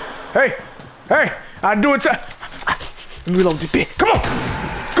motherfucker. Hey, I do it to. Let me reload this bitch. Come on.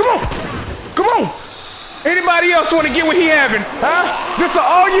 Anybody else want to get what he having? Huh? This is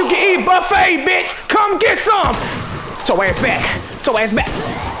all you can eat buffet, bitch. Come get some. So ass back.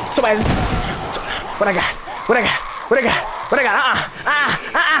 What I got?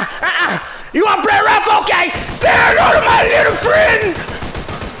 You want bread wraps? Okay. There go to my little friend.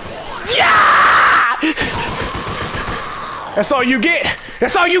 Yeah. That's all you get.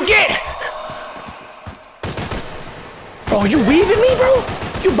 Oh, you weaving me, bro?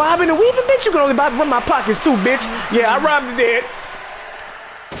 You bobbing and weaving, bitch? You can only bob from my pockets too, bitch. Yeah, I robbed the dead.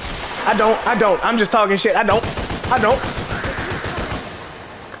 I don't. I'm just talking shit. I don't.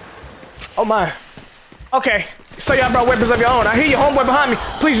 Oh my. Okay. So y'all brought weapons of your own. I hear your homeboy behind me.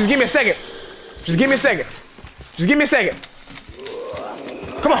 Please just give me a second.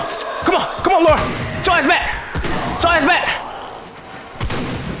 Come on, Laura. Show his back.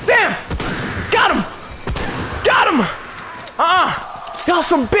 Damn. Got him. Y'all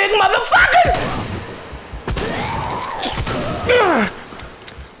some big motherfuckers!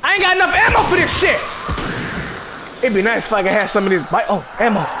 I ain't got enough ammo for this shit! It'd be nice if I could have some of this bite. Oh,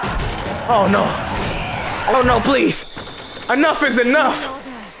 ammo. Oh no, please. Enough is enough.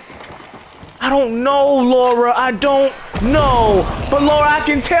 I don't know, Laura. I don't know. But Laura, I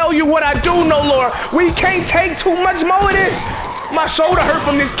can tell you what I do know, Laura. We can't take too much more of this. My shoulder hurt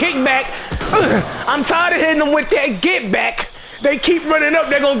from this kickback. I'm tired of hitting them with that get back. They keep running up,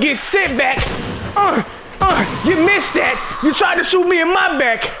 they're gonna get sent back. You missed that. You tried to shoot me in my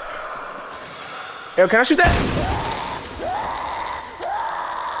back. Yo, can I shoot that?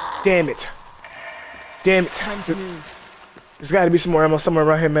 Damn it. Time to move. There's gotta be some more ammo somewhere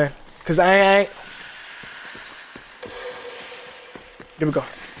around here, man. Cause I ain't. Here we go.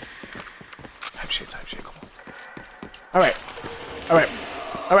 Type shit, come on.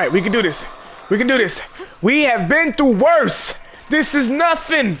 Alright, we can do this. We can do this. We have been through worse. This is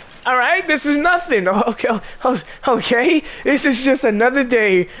nothing. Alright, this is nothing. Okay. This is just another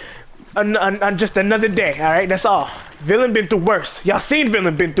day. Just another day, alright? That's all. Villain been through worse. Y'all seen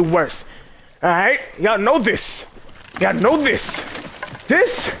Villain been through worse. Alright? Y'all know this. Y'all know this.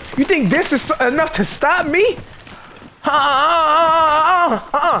 This? You think this is enough to stop me?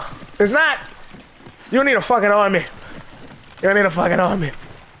 It's not. You don't need a fucking army. You don't need a fucking army.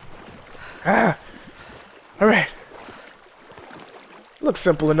 Alright. Looks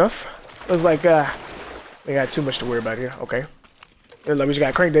simple enough. Looks like, we got too much to worry about here. Okay. Looks like we just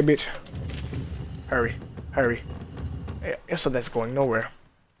gotta crank that bitch. Hurry. Hurry. Yeah, so that's going nowhere.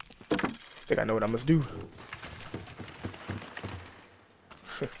 I think I know what I must do.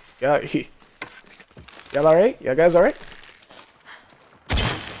 Y'all alright? Y'all guys alright?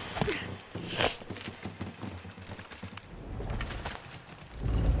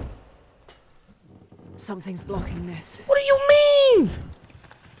 Something's blocking this. What do you mean?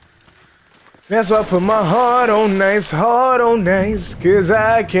 That's why I put my heart on ice, cause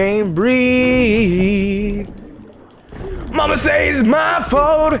I can't breathe. Mama says it's my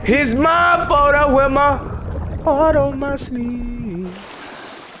fault, I wear my heart on my sleeve.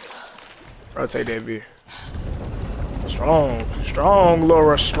 Rotate that beer. Strong,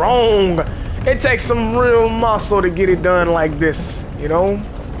 Laura, strong. It takes some real muscle to get it done like this, you know?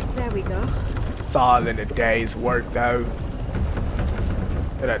 There we go. It's all in a day's work, though.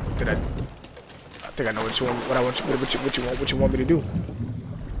 I think I know what you want me to do.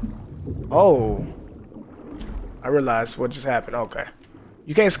 Oh, I realized what just happened. Okay,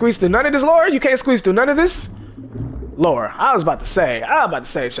 you can't squeeze through none of this, Laura. You can't squeeze through none of this, Laura. I was about to say,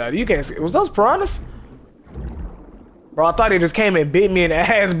 Shawty, you can't. Was those piranhas? Bro, I thought he just came and bit me in the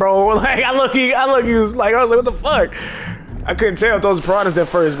ass, bro. Like I look, was like, I was like, what the fuck? I couldn't tell if those were piranhas at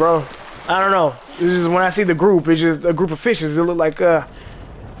first, bro. I don't know. It's just when I see the group, it's just a group of fishes. It look like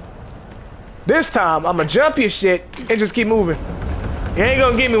this time I'ma jump your shit and just keep moving. You ain't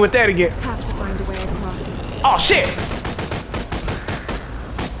gonna get me with that again. Have to find a way across. Oh shit!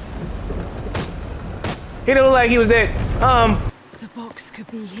 He didn't look like he was dead. The box could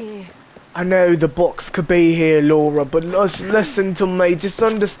be here. I know the box could be here, Laura, but listen to me. Just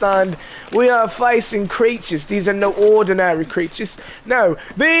understand, we are facing creatures. These are no ordinary creatures. No,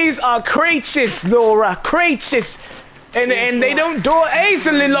 these are creatures, Laura. Creatures, and they don't die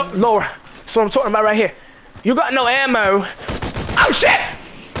easily, Laura. That's what I'm talking about right here. You got no ammo. Oh shit!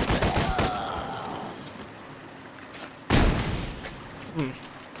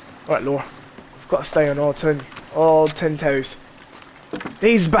 Alright, Laura. I've got to stay on all ten toes.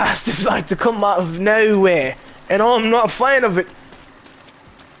 These bastards like to come out of nowhere, and I'm not a fan of it.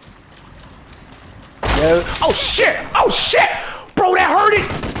 No. Oh shit! Oh shit! Bro, that hurt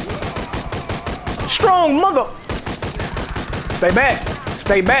it! Strong mother! Stay back!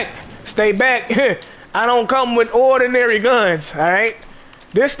 Stay back! Stay back! I don't come with ordinary guns, alright?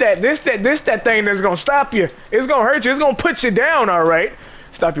 This that thing that's gonna stop you. It's gonna hurt you. It's gonna put you down, alright?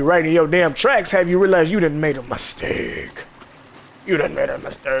 Stop you right in your damn tracks. Have you realized you done made a mistake? You done made a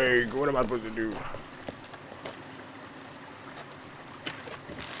mistake. What am I supposed to do?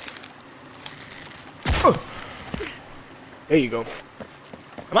 There you go.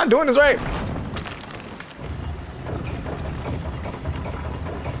 Am I doing this right?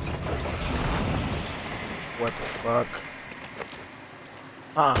 What the fuck?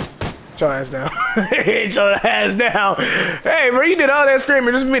 Get your ass down. Get your ass down. Hey, bro, you did all that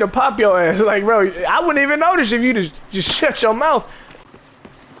screaming just for me to pop your ass. Like, bro, I wouldn't even notice if you just shut your mouth.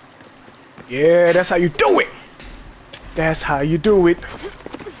 Yeah, that's how you do it. That's how you do it.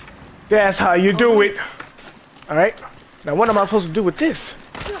 That's how you do it. All right. Now, what am I supposed to do with this?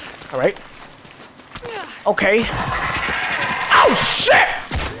 All right. Okay. Oh, shit!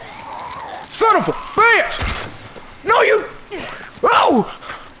 Son of a bitch! No, you... Oh!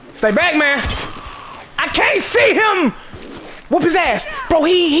 Stay back, man. I can't see him. Whoop his ass. Bro,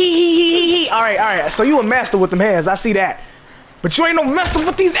 he. All right. So you a master with them hands. I see that. But you ain't no master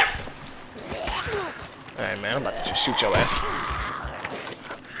with these... All right, man. I'm about to just shoot your ass.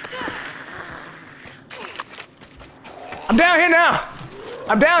 I'm down here now.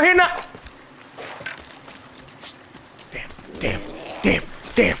 Damn.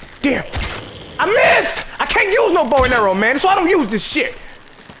 I missed. I can't use no bow and arrow, man. So I don't use this shit.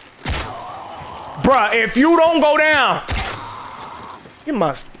 Bruh, if you don't go down, get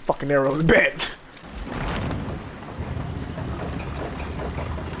my fucking arrows back.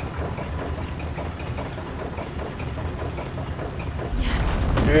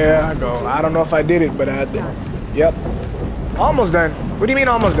 There I go. I don't know if I did it, but I did. Yep. Almost done. What do you mean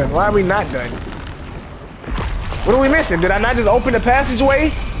almost done? Why are we not done? What are we missing? Did I not just open the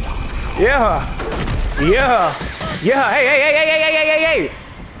passageway? Yeah. Yeah. Yeah. Hey.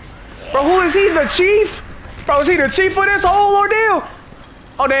 Bro, who is he? The chief? Bro, is he the chief of this whole ordeal?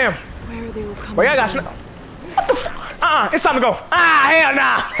 Oh, damn. Where are they all coming Boy, I got what the f? It's time to go. Hell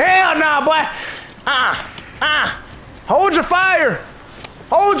nah. Hell nah, boy. Hold your fire.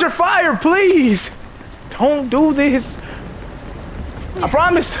 Hold your fire, please. Don't do this. I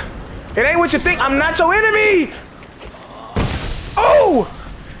promise. It ain't what you think. I'm not your enemy. Oh!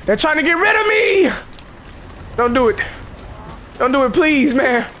 They're trying to get rid of me. Don't do it. Don't do it, please,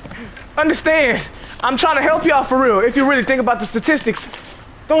 man. Understand. I'm trying to help y'all for real. If you really think about the statistics.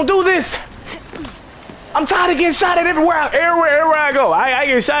 Don't do this. I'm tired of getting shot at everywhere I go. I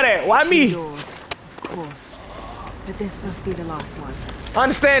get shot at. Why me? Doors, of course. But this must be the last one. I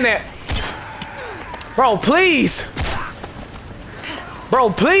understand that. Bro, please. Bro,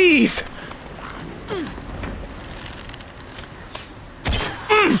 please.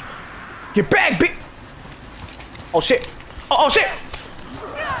 Get back, bitch. Oh, shit. Oh, shit.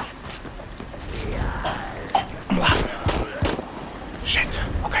 I'm alive. Shit.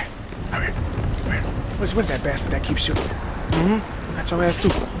 Okay. All right. Where's that bastard that keeps shooting? Got your ass,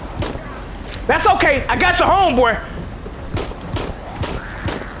 too. That's okay. I got your homeboy.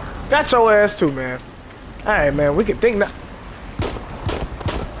 Got your ass, too, man. All right, man. We can think now.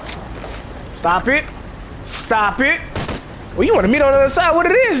 Stop it. Stop it. Well, you want to meet on the other side? What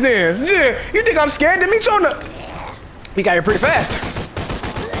it is, then? Yeah. You think I'm scared to meet you on the... We got here pretty fast.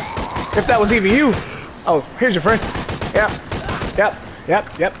 If that was even you. Oh, here's your friend. Yep.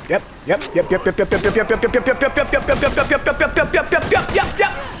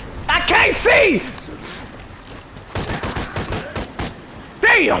 I can't see.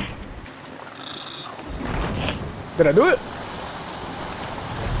 Damn. Did I do it?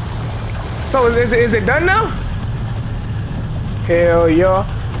 So is it done now? Hell yeah.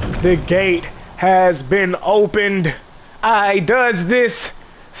 The gate has been opened. I does this.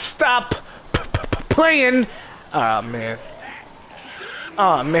 Stop playing. Oh man.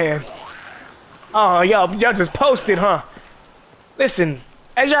 Oh man. Oh y'all just posted, huh? Listen,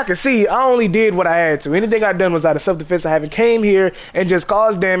 as y'all can see, I only did what I had to. Anything I done was out of self-defense. I haven't came here and just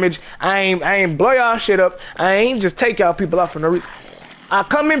caused damage. I ain't blow y'all shit up. I ain't just take y'all people out for no reason. I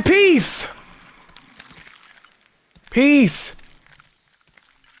come in peace. Peace.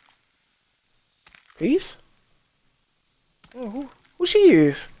 Peace? Oh, who she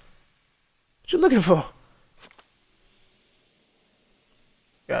is? What you looking for?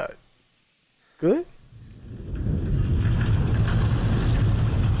 God. Good?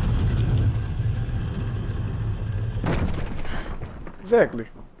 Exactly.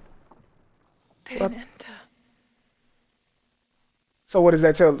 They didn't enter. So what does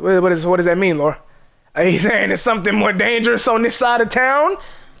that tell? What does that mean, Laura? Are you saying there's something more dangerous on this side of town?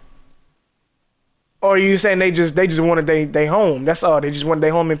 Or are you saying they just wanted they home? That's all. They just wanted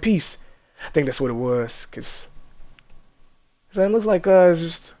their home in peace. I think that's what it was. Cause it looks like it's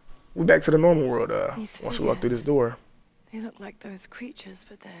just we're back to the normal world. Once we walk through this door. They look like those creatures,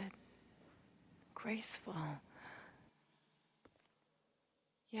 but they're graceful.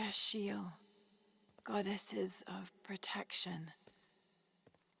 Yashil, goddesses of protection.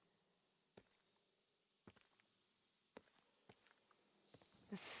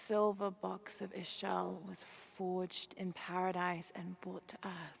 The silver box of Ishal was forged in paradise and brought to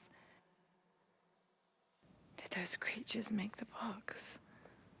earth. Did those creatures make the box?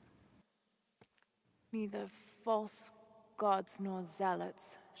 Neither false gods nor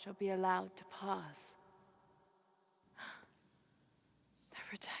zealots shall be allowed to pass. They're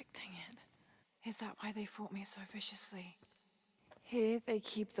protecting it. Is that why they fought me so viciously? Here they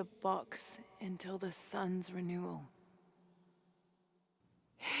keep the box until the sun's renewal.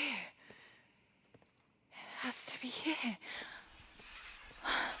 Here. It has to be here.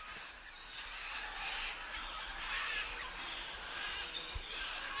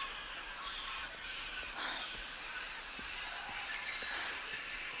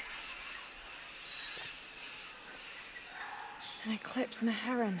 An eclipse and a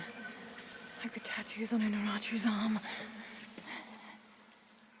heron. Like the tattoos on Unuratu's arm.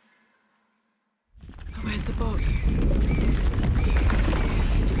 But where's the box?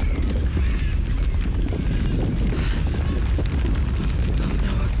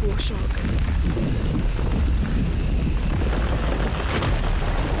 Shock.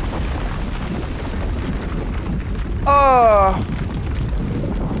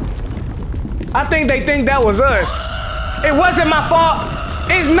 I think they think that was us. It wasn't my fault.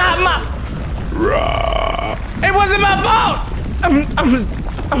 It's not my. It wasn't my fault.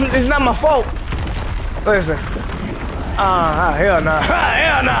 It's not my fault. Listen. Hell nah.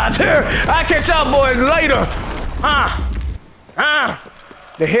 Hell nah. I'll catch y'all boys later.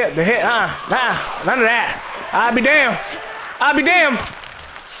 The hit. Nah. None of that. I'll be damned. I'll be damned.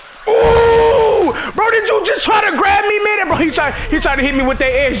 Ooh! Bro, did you just try to grab me, man? Bro, he tried to hit me with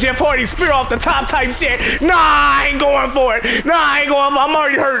that SJ40 spear off the top type shit. Nah, I ain't going for it. Nah, I ain't going for it. I'm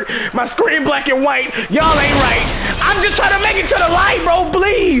already hurt. My screen black and white. Y'all ain't right. I'm just trying to make it to the light, bro,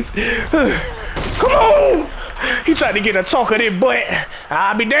 please. Come on. He tried to get a talk of this butt.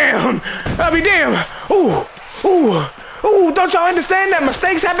 I'll be damned. I'll be damned. Ooh. Don't y'all understand that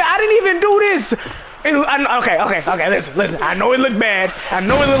mistakes happen? I didn't even do this. Okay, listen. I know it looked bad. I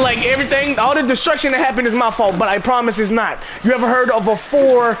know it looked like everything, all the destruction that happened is my fault, but I promise it's not. You ever heard of a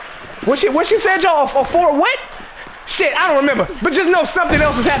 4, what she said, y'all, a 4 what? Shit, I don't remember, but just know something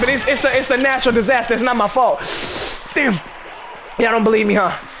else has happened. It's a natural disaster, it's not my fault. Damn, y'all don't believe me,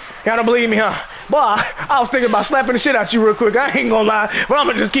 huh? Boy, I was thinking about slapping the shit out you real quick, I ain't gonna lie, but I'm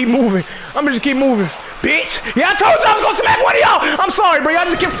gonna just keep moving. Bitch! Yeah, I told you I was gonna smack one of y'all! I'm sorry, bro. Y'all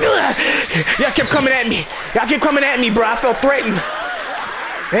just kept y'all kept coming at me. Bro. I felt threatened.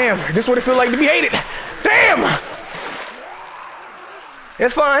 Damn, this is what it feels like to be hated. Damn!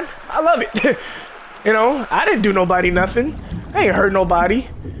 It's fine. I love it. You know, I didn't do nobody nothing. I ain't hurt nobody.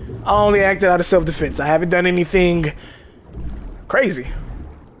 I only acted out of self-defense. I haven't done anything crazy.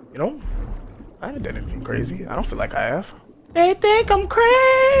 You know? I haven't done anything crazy. I don't feel like I have. They think I'm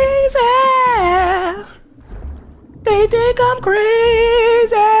crazy.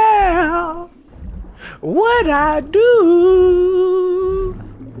 What I do?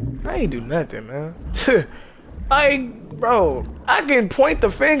 I ain't do nothing, man. Bro, I can point the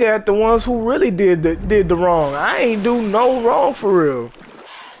finger at the ones who really did the wrong. I ain't do no wrong for real.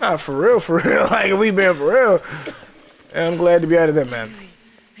 Not for real. Like, we been for real. And I'm glad to be out of that, man.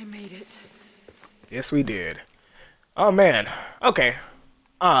 I made it. Yes, we did. Oh man, okay.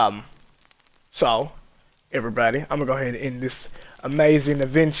 So everybody, I'm gonna go ahead and end this amazing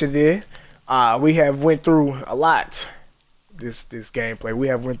adventure there. We have went through a lot. This gameplay, we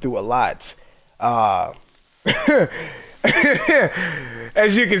have went through a lot.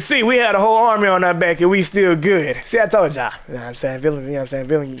 As you can see, we had a whole army on our back and we still good. See, I told y'all. You know what I'm saying?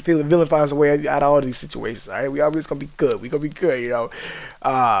 Villain finds a way out of all these situations, alright? We always gonna be good. We gonna be good, you know.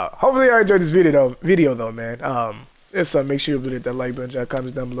 Hopefully y'all enjoyed this video though, man. If so, make sure you hit that like button, drop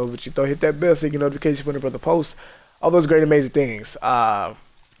comments down below what you thought, hit that bell so you get notifications when the brother posts all those great amazing things. And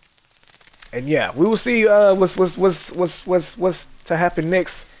yeah, we will see what's to happen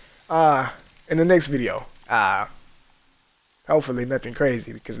next in the next video. Hopefully nothing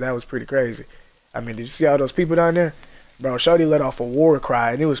crazy, because that was pretty crazy. I mean, did you see all those people down there? Bro, Shorty let off a war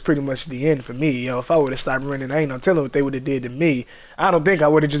cry, and it was pretty much the end for me. Yo, if I would have stopped running, I ain't no telling what they would have did to me. I don't think I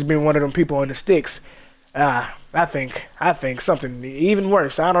would have just been one of them people on the sticks. I think something even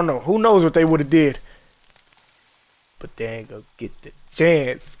worse. I don't know. Who knows what they would have did? But they ain't gonna get the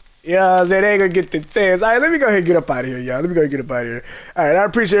chance. Yeah, they ain't gonna get the chance. Alright, let me go ahead and get up out of here, y'all. Alright, I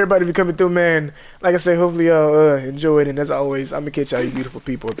appreciate everybody for coming through, man. Like I said, hopefully y'all enjoyed, and as always, I'm gonna catch y'all, you beautiful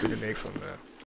people, up in the next one, man.